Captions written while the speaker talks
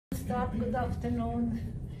start. Good afternoon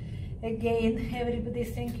again, everybody.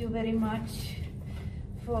 Thank you very much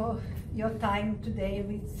for your time today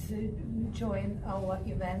with join our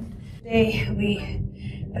event. Today we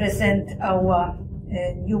present our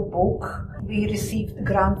new book. We received a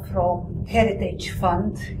grant from Heritage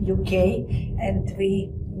Fund UK, and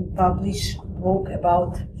we publish a book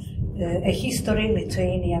about a history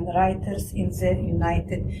Lithuanian writers in the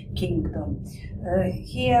United Kingdom.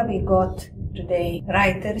 Here we got today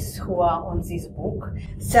writers who are on this book.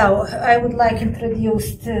 So I would like to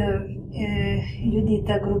introduce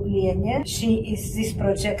Judita Grupas. She is this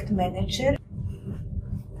project manager.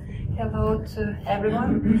 Hello to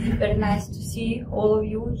everyone. Very nice to see all of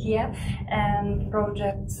you here, and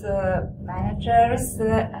project managers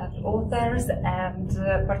and authors and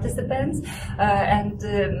participants, and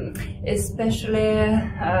especially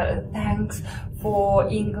thanks for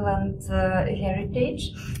England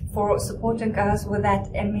Heritage for supporting us with that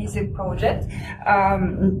amazing project.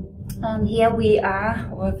 And here we are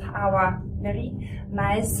with our very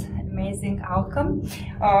nice, amazing outcome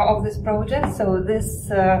of this project. So this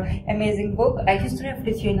amazing book, A History of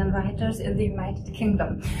Lithuanian Writers in the United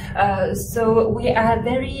Kingdom. So we are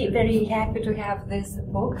very, very happy to have this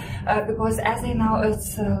book because, as I know,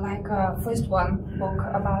 it's like a first one book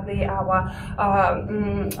about our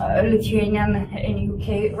Lithuanian and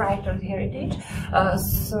UK writers' heritage.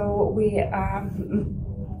 So we are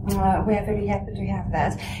very happy to have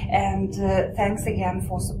that, and thanks again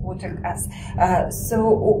for supporting us. So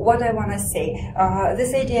what I want to say,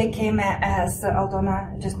 this idea came, as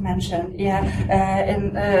Aldona just mentioned,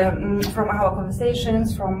 from our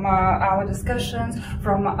conversations, from our discussions,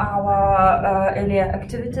 from our earlier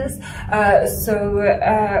activities. So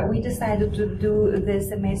we decided to do this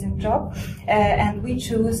amazing job, and we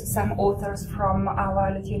choose some authors from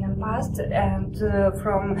our Lithuanian past and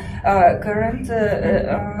from current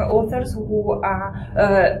authors who are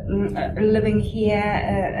living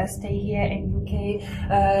here, stay here in UK,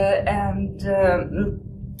 and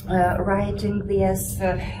writing this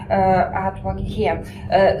artwork here.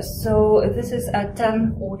 So this is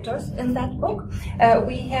 10 authors in that book.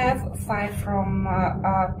 We have 5 from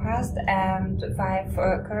past and 5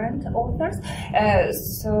 current authors.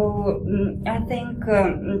 So I think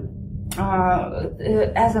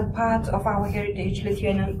as a part of our heritage,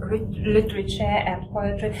 Lithuanian literature and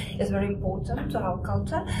poetry is very important to our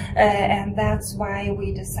culture, and that's why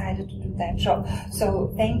we decided to do that job.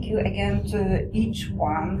 So thank you again to each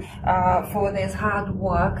one for this hard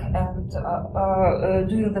work and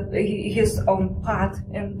doing his own part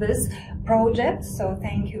in this project. So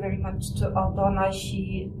thank you very much to Aldona.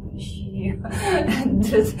 She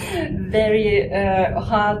did very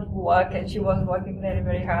hard work, and she was working very,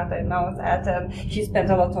 very hard. I know that, and she spent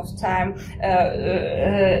a lot of time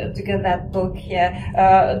to get that book here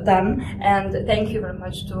done. And thank you very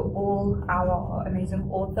much to all our amazing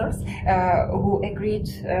authors who agreed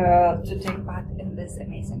to take part in this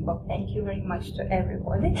amazing book. Thank you very much to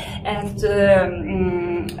everybody. And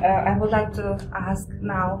I would like to ask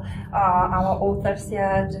now our authors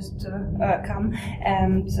here just to come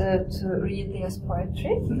and to read their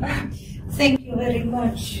poetry. Thank you very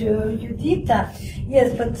much, Judita.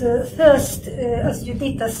 Yes, but first, as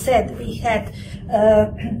Judita said, we had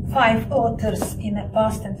 5 authors in the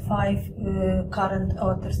past and 5 current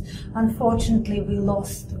authors. Unfortunately, we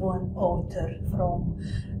lost one author from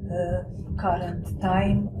current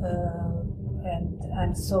time, and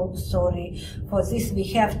I'm so sorry for this. We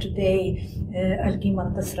have today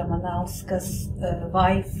Algimantas Ramanauskas'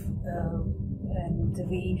 wife, and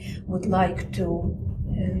we would like to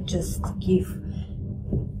just give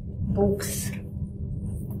books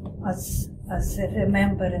as a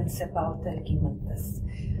remembrance about Algimantas.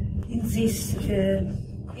 In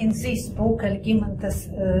this book, Algimantas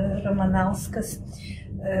Ramanauskas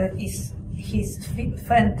is his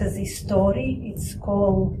fantasy story. It's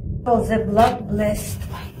called The Blood-Blessed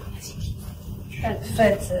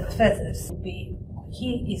Feathers.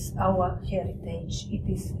 He is our heritage.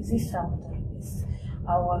 This author is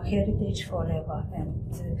our heritage forever,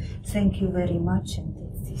 and thank you very much, and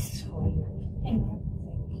this is for you. Thank you.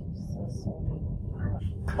 So sorry.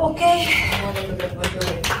 Okay.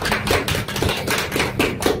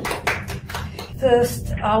 First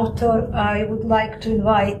author, I would like to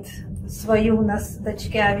invite Svajonas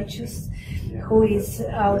Dačkevičius, who is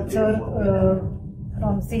author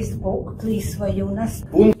from this book. Please, Svajonas.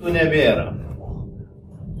 Punktų nebėra.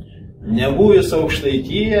 Nebuvęs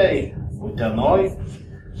Aukštaitijai, Utenoj,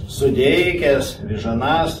 Sudeikės,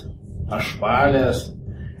 Vyžanas, Ašpalės,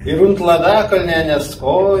 ir unt Ladakalnė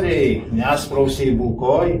neskoriai, nesprausiai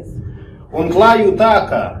Bulkoj, unt Lajų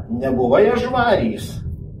taką nebuvai Ažvarys,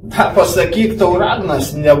 Ta pasakyk,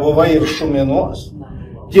 tauragnas nebuvai ir šuminos.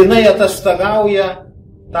 Jinai atostogauja,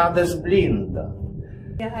 tadas blinda.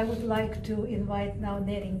 Yeah, I would like to invite now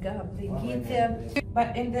Neringa Blinkite.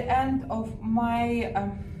 But in the end of my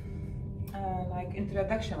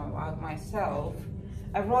introduction about myself,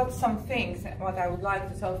 I wrote some things what I would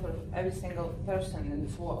like to tell for every single person in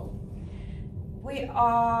this world. We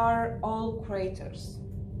are all creators.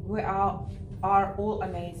 We are all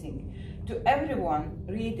amazing. To everyone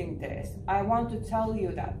reading this, I want to tell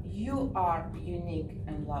you that you are unique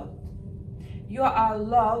and loved. You are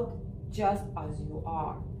loved just as you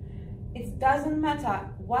are. It doesn't matter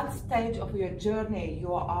what stage of your journey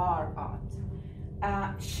you are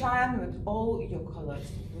at. Shine with all your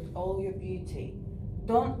colors, with all your beauty.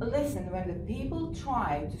 Don't listen when the people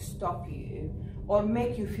try to stop you or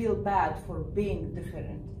make you feel bad for being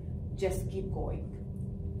different. Just keep going.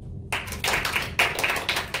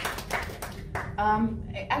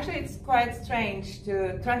 Actually, it's quite strange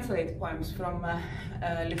to translate poems from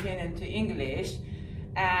Lithuanian to English,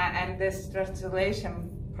 and this translation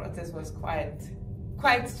process was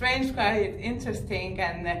quite strange, quite interesting,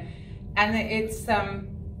 and it's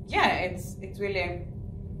it's really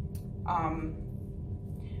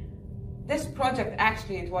this project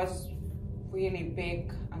actually it was really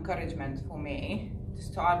big encouragement for me to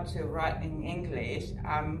start to write in English.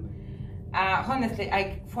 Honestly,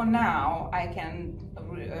 for now I can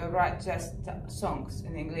write just songs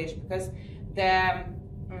in English because the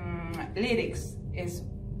lyrics is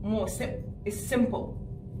simple,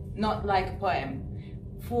 not like poem.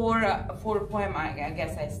 For a poem, I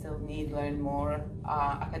guess I still need learn more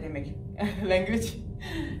academic language.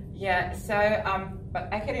 Yeah, so but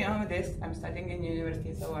I carry on with this. I'm studying in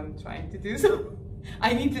university, so I'm trying to do so.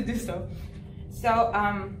 I need to do so. So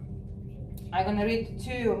I'm gonna read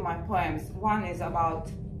two of my poems. One is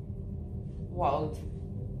about world.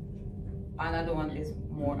 Another one is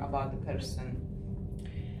more about the person.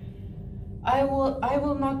 I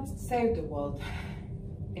will not save the world.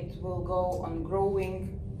 It will go on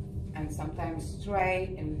growing and sometimes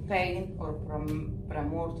stray in pain or from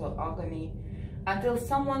premortal agony until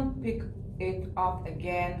someone pick it up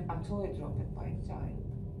again, a toy dropped by a child,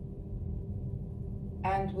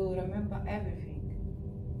 and will remember everything.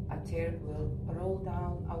 A tear will roll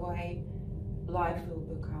down away, life will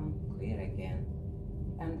become clear again,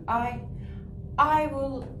 and I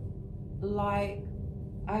will lay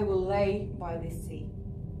by the sea,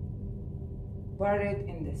 buried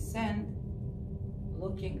in the sand,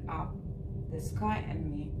 looking up. The sky and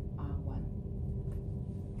me are one.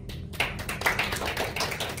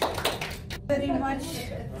 Very much.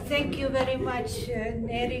 Thank you very much,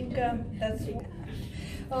 Neringa. That's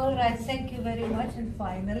all right. Thank you very much. And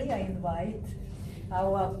finally, I invite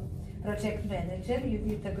our project manager,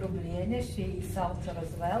 Judita Grubliene. She is author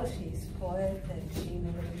as well. She is poet, and she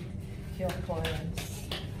will read your poems.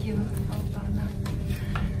 Thank you, Aldona.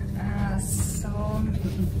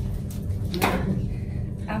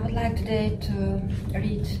 I would like today to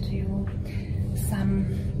read to you some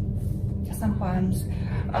poems.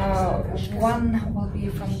 One will be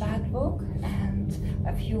from that book and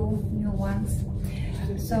a few new ones.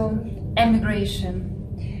 So, emigration.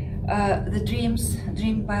 The dreams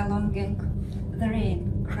dreamed by longing, the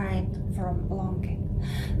rain cried from longing.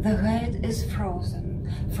 The head is frozen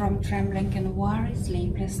from trembling in weary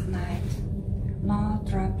sleepless night. Not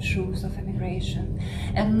dropped shoes of emigration,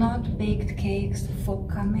 and not baked cakes for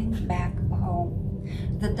coming back home.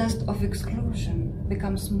 The dust of exclusion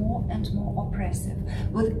becomes more and more oppressive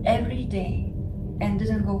with every day, and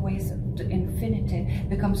didn't go away to infinity,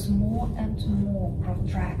 becomes more and more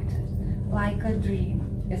protracted, like a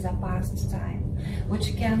dream is a past time,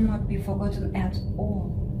 which cannot be forgotten at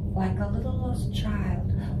all, like a little lost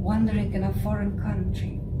child wandering in a foreign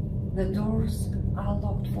country. The doors are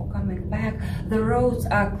locked for coming back, the roads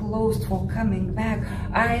are closed for coming back,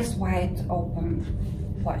 eyes wide open,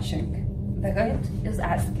 watching. The head is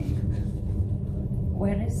asking,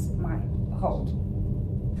 where is my hope?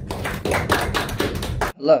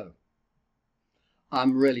 Hello.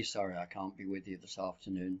 I'm really sorry I can't be with you this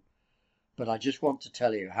afternoon, but I just want to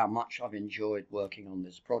tell you how much I've enjoyed working on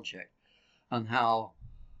this project and how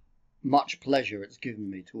much pleasure it's given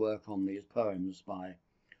me to work on these poems by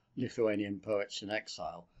Lithuanian poets in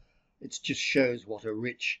exile. It just shows what a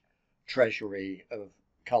rich treasury of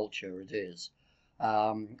culture it is.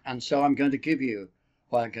 And so I'm going to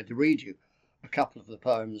read you a couple of the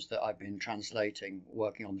poems that I've been translating,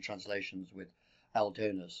 working on the translations with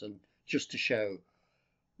Aldona, and just to show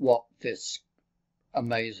what this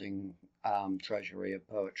amazing treasury of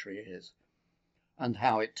poetry is and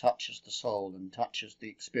how it touches the soul and touches the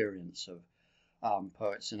experience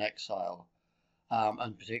poets in exile,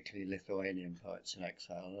 and particularly Lithuanian poets in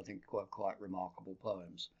exile, and I think were quite remarkable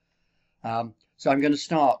poems. So I'm going to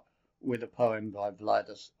start with a poem by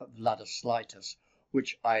Vladas Slitas,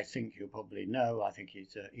 which I think you probably know. I think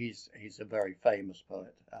he's a very famous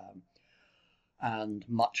poet and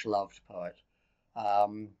much loved poet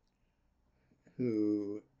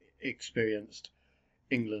who experienced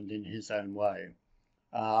England in his own way.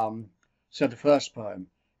 So the first poem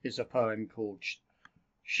is a poem called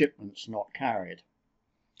Shipments Not Carried,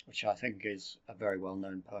 which I think is a very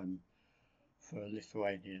well-known poem for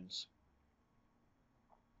Lithuanians.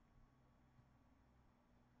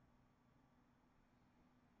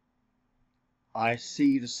 I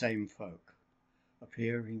see the same folk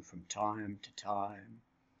appearing from time to time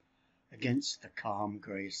against the calm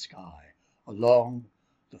grey sky along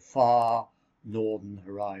the far northern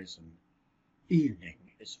horizon. Evening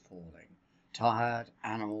is falling. Tired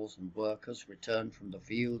animals and workers return from the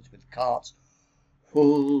fields with carts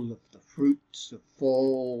full of the fruits of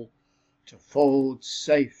fall to fold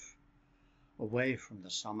safe away from the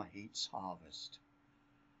summer heat's harvest.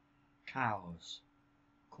 Cows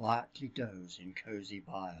quietly doze in cosy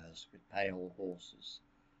byres with pale horses.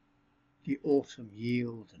 The autumn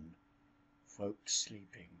yield and folk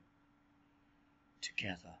sleeping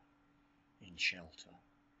together in shelter.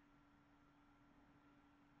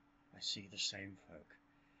 I see the same folk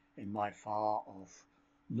in my far-off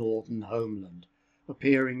northern homeland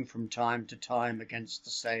appearing from time to time against the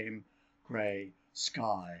same grey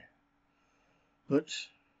sky. But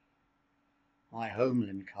my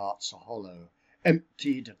homeland carts are hollow,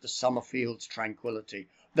 emptied of the summer field's tranquillity.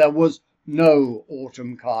 There was no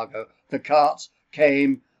autumn cargo. The carts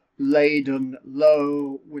came laden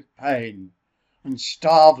low with pain, and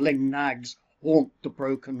starveling nags haunt the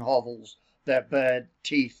broken hovels, their bared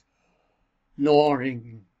teeth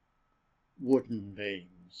gnawing wooden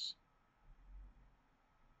beams.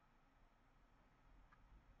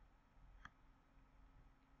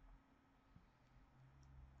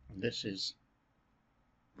 And this is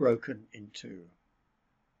broken in two.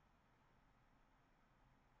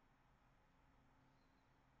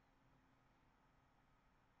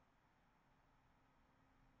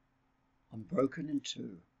 I'm broken in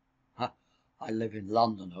two. I live in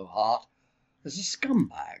London, oh heart, as a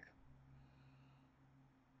scumbag.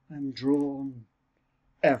 I'm drawn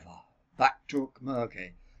ever back to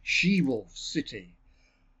Okmurgay, she-wolf city.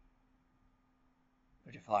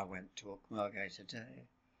 But if I went to Okmurgay today,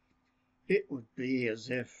 it would be as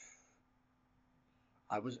if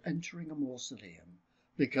I was entering a mausoleum,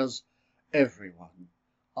 because everyone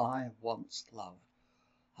I once loved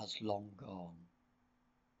has long gone.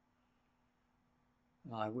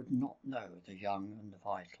 And I would not know the young and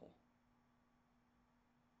vital.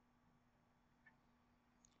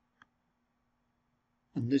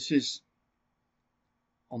 And this is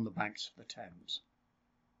on the banks of the Thames.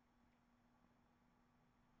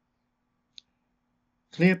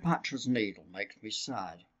 Cleopatra's Needle makes me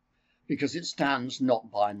sad, because it stands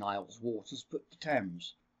not by Nile's waters, but the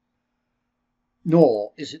Thames.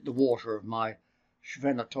 Nor is it the water of my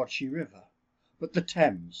Svenatoci River, but the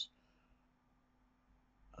Thames.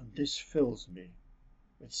 And this fills me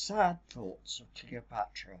with sad thoughts of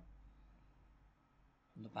Cleopatra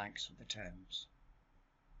on the banks of the Thames.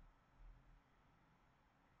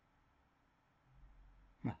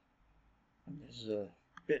 And this is a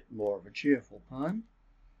bit more of a cheerful poem.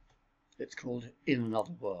 It's called In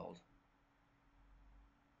Another World.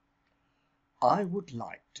 I would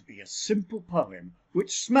like to be a simple poem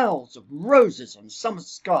which smells of roses and summer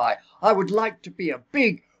sky. I would like to be a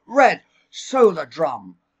big red solar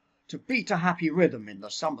drum to beat a happy rhythm in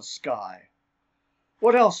the summer sky.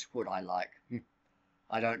 What else would I like?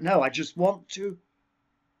 I don't know. I just want to.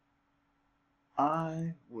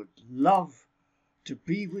 I would love to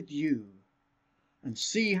be with you and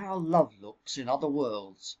see how love looks in other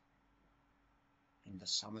worlds in the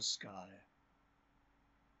summer sky.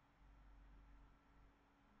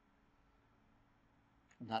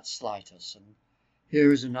 And that's Slitas. And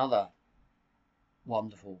here is another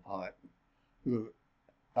wonderful poet who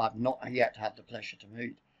I've not yet had the pleasure to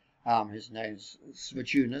meet. His name's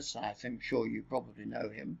Svajunas. I'm sure you probably know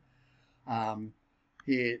him.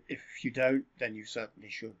 If you don't, then you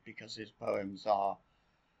certainly should, because his poems are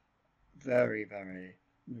very, very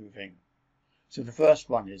moving. So the first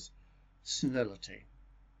one is Senility.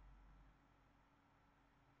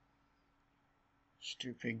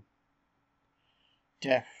 Stooping,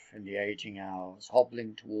 deaf in the aging hours,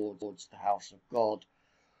 hobbling towards the house of God,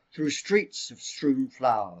 through streets of strewn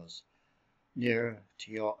flowers, nearer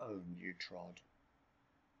to your own you trod.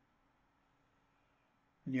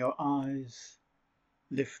 And your eyes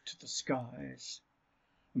lift to the skies,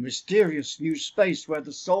 a mysterious new space where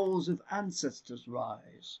the souls of ancestors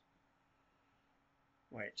rise.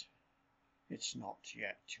 Wait, it's not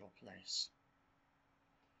yet your place.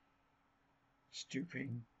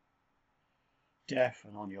 Stooping, deaf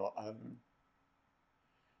and on your own,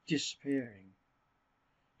 disappearing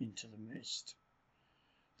into the mist,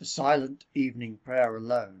 the silent evening prayer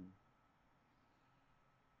alone,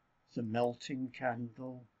 the melting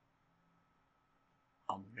candle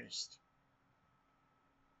unmissed.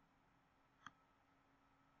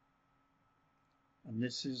 And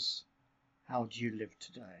this is how do you live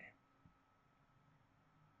today?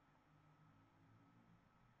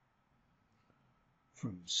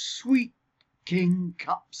 From sweet king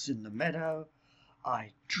cups in the meadow,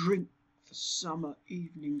 I drink the summer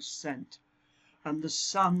evening scent, and the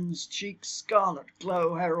sun's cheek scarlet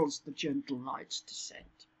glow heralds the gentle night's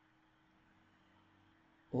descent.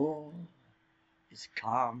 All is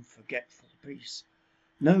calm, forgetful peace,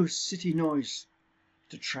 no city noise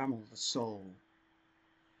to trammel the soul,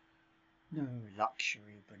 no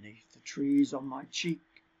luxury beneath the trees on my cheek,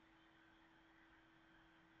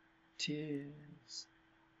 tears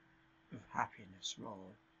of happiness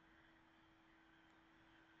roll.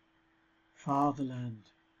 Fatherland,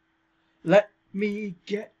 let me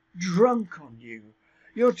get drunk on you.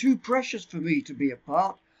 You're too precious for me to be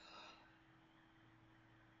apart.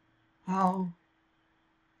 How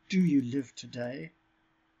do you live today?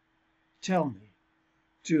 Tell me,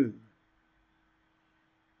 do.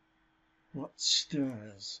 What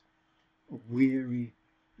stirs a weary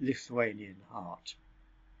Lithuanian heart?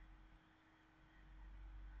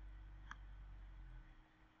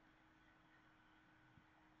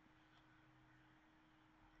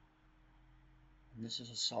 And this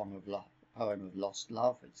is a song of love, a poem of lost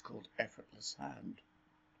love. It's called Effortless Hand.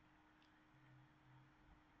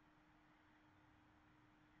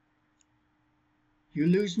 You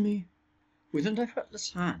lose me with an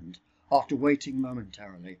effortless hand after waiting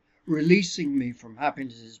momentarily, releasing me from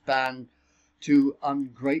happiness's band to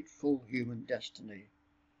ungrateful human destiny.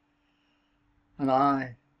 And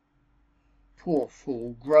I, poor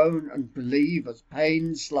fool, groan and believe as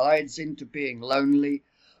pain slides into being lonely.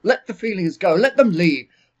 Let the feelings go, let them leave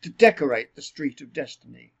to decorate the street of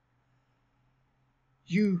destiny.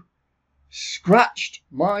 You scratched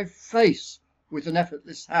my face with an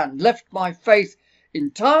effortless hand, left my faith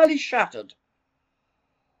entirely shattered.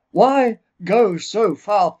 Why go so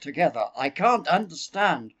far together? I can't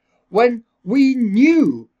understand when we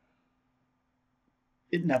knew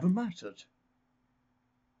it never mattered.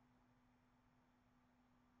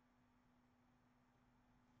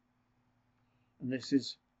 And this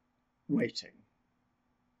is waiting.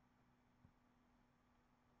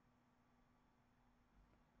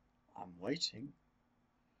 I'm waiting.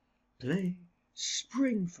 Play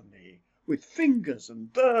spring for me with fingers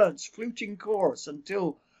and birds fluting chorus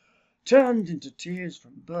until, turned into tears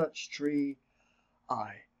from birch tree,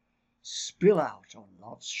 I spill out on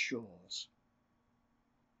love's shores.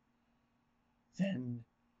 Then,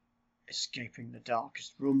 escaping the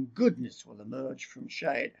darkest room, goodness will emerge from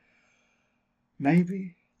shade.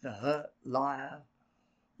 Maybe the hurt lyre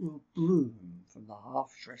will bloom from the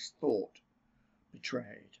half-dressed thought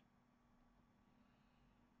betrayed.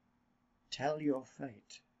 Tell your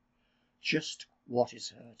fate just what is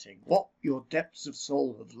hurting, what your depths of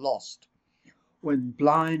soul have lost, when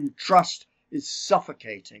blind trust is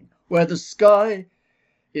suffocating, where the sky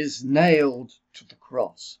is nailed to the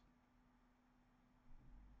cross.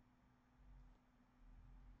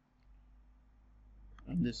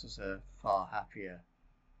 And this is a far happier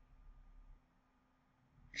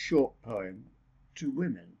short poem to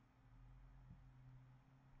women.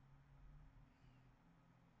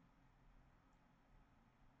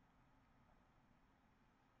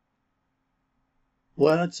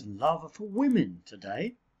 Words and love are for women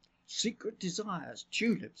today. Secret desires,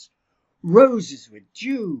 tulips, roses with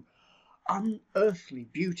dew, unearthly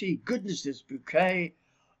beauty, goodness's bouquet,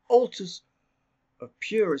 altars of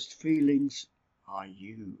purest feelings are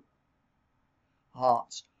you.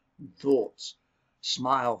 Hearts and thoughts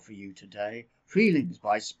smile for you today, feelings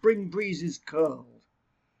by spring breezes curled.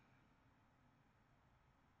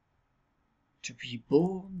 To be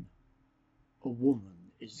born a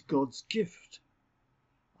woman is God's gift,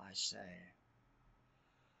 I say.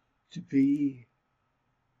 To be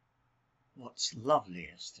what's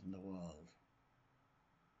loveliest in the world.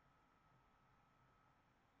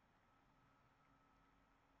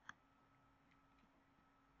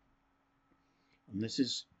 And this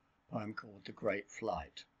is a poem called The Great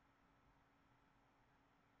Flight.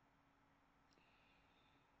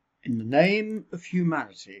 In the name of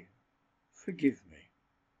humanity, forgive me.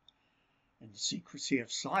 the secrecy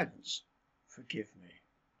of silence, forgive me.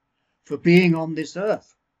 For being on this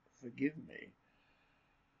earth, forgive me.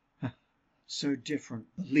 So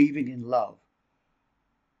different, believing in love,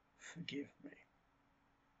 forgive me.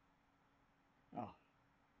 Ah,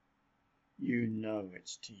 you know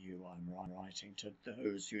it's to you I'm writing, to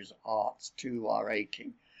those whose hearts too are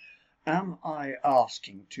aching. Am I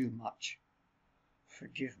asking too much?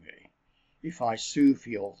 Forgive me if I sue for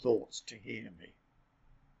your thoughts to hear me.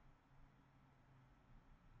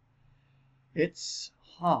 It's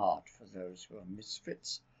hard for those who are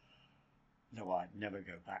misfits, though I'd never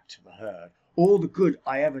go back to the herd. All the good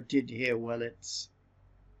I ever did here, well, it's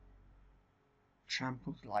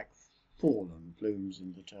trampled like fallen blooms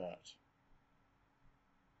in the dirt.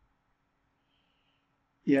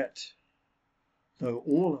 Yet, though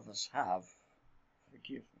all of us have,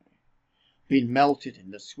 forgive me, been melted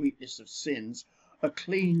in the sweetness of sins, a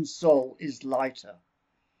clean soul is lighter.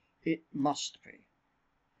 It must be,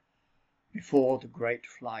 before the great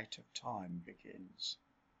flight of time begins.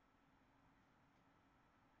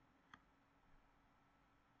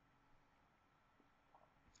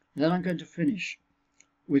 Then I'm going to finish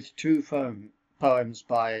with two poems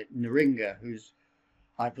by Neringa, who's,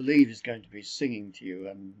 I believe, is going to be singing to you,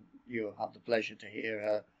 and you'll have the pleasure to hear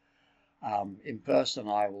her in person.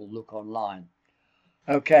 I will look online.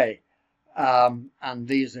 Okay, and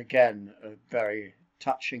these again are very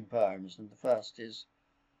touching poems, and the first is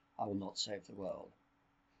I Will Not Save the World.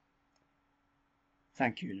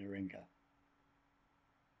 Thank you, Neringa.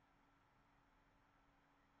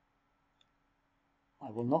 I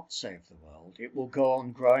will not save the world. It will go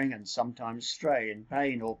on growing and sometimes stray in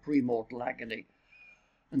pain or premortal agony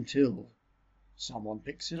until someone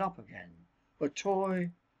picks it up again. A toy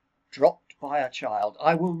dropped by a child.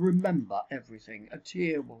 I will remember everything. A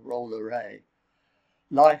tear will roll away.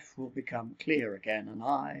 Life will become clear again, and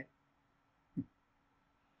I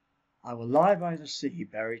will lie by the sea,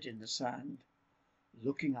 buried in the sand,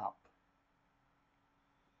 looking up.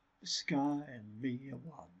 The sky and me are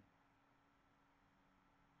one.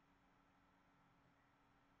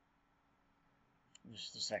 This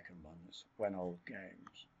is the second one. It's When Old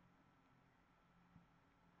Games.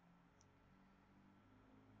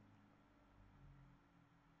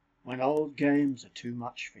 When old games are too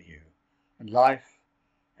much for you, and life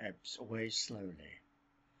ebbs away slowly,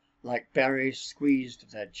 like berries squeezed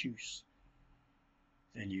of their juice,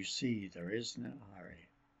 then you see there is no hurry.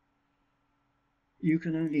 You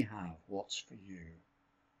can only have what's for you,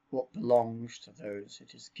 what belongs to those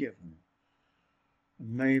it is given,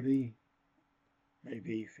 and maybe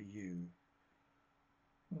for you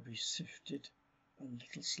will be sifted a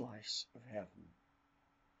little slice of heaven.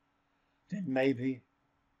 Then maybe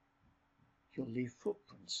you'll leave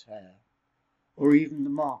footprints there, or even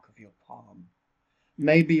the mark of your palm.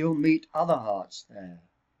 Maybe you'll meet other hearts there,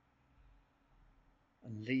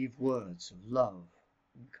 and leave words of love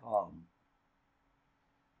and calm.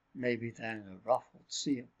 Maybe then a ruffled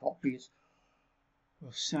sea of poppies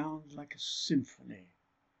will sound like a symphony.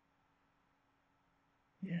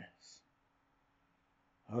 Yes,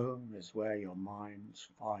 home is where your mind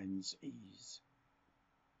finds ease,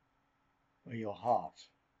 where your heart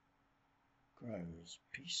grows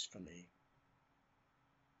peacefully.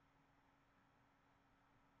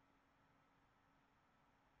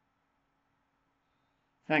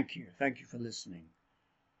 Thank you for listening,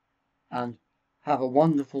 and have a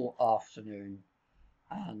wonderful afternoon,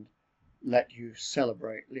 and let you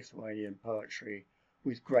celebrate Lithuanian poetry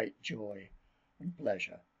with great joy and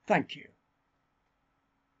pleasure. Thank you.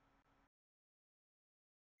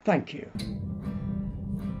 Thank you.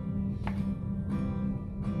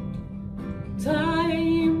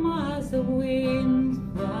 Time as the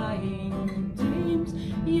wind flying, dreams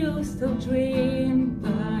you still dream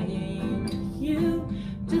dying. You,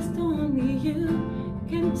 just only you,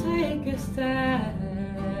 can take a step.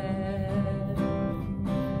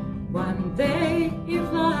 One day,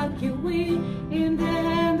 if lucky we, in the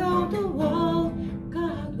end of the world,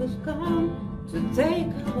 God was come to take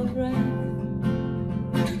our breath,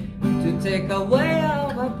 to take away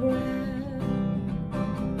our breath.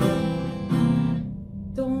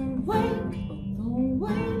 Don't wait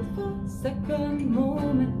for second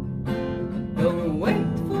moment. Don't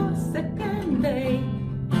wait for second day.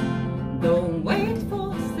 Don't wait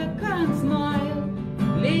for second smile.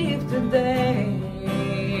 Live today.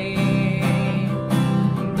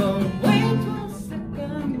 Don't wait for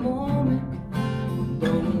second moment.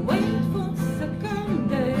 Don't wait for second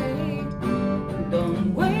day.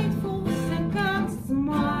 Don't wait for second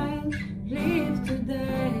smile. Live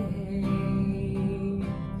today.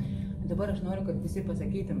 Dabar aš noriu, kad visi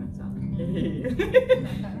pasakytumėt savo.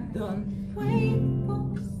 Don't wait for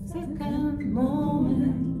second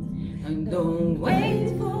moment, and don't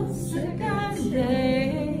wait for second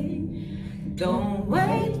day. Don't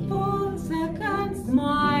wait for second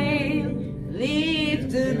smile. Live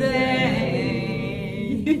today.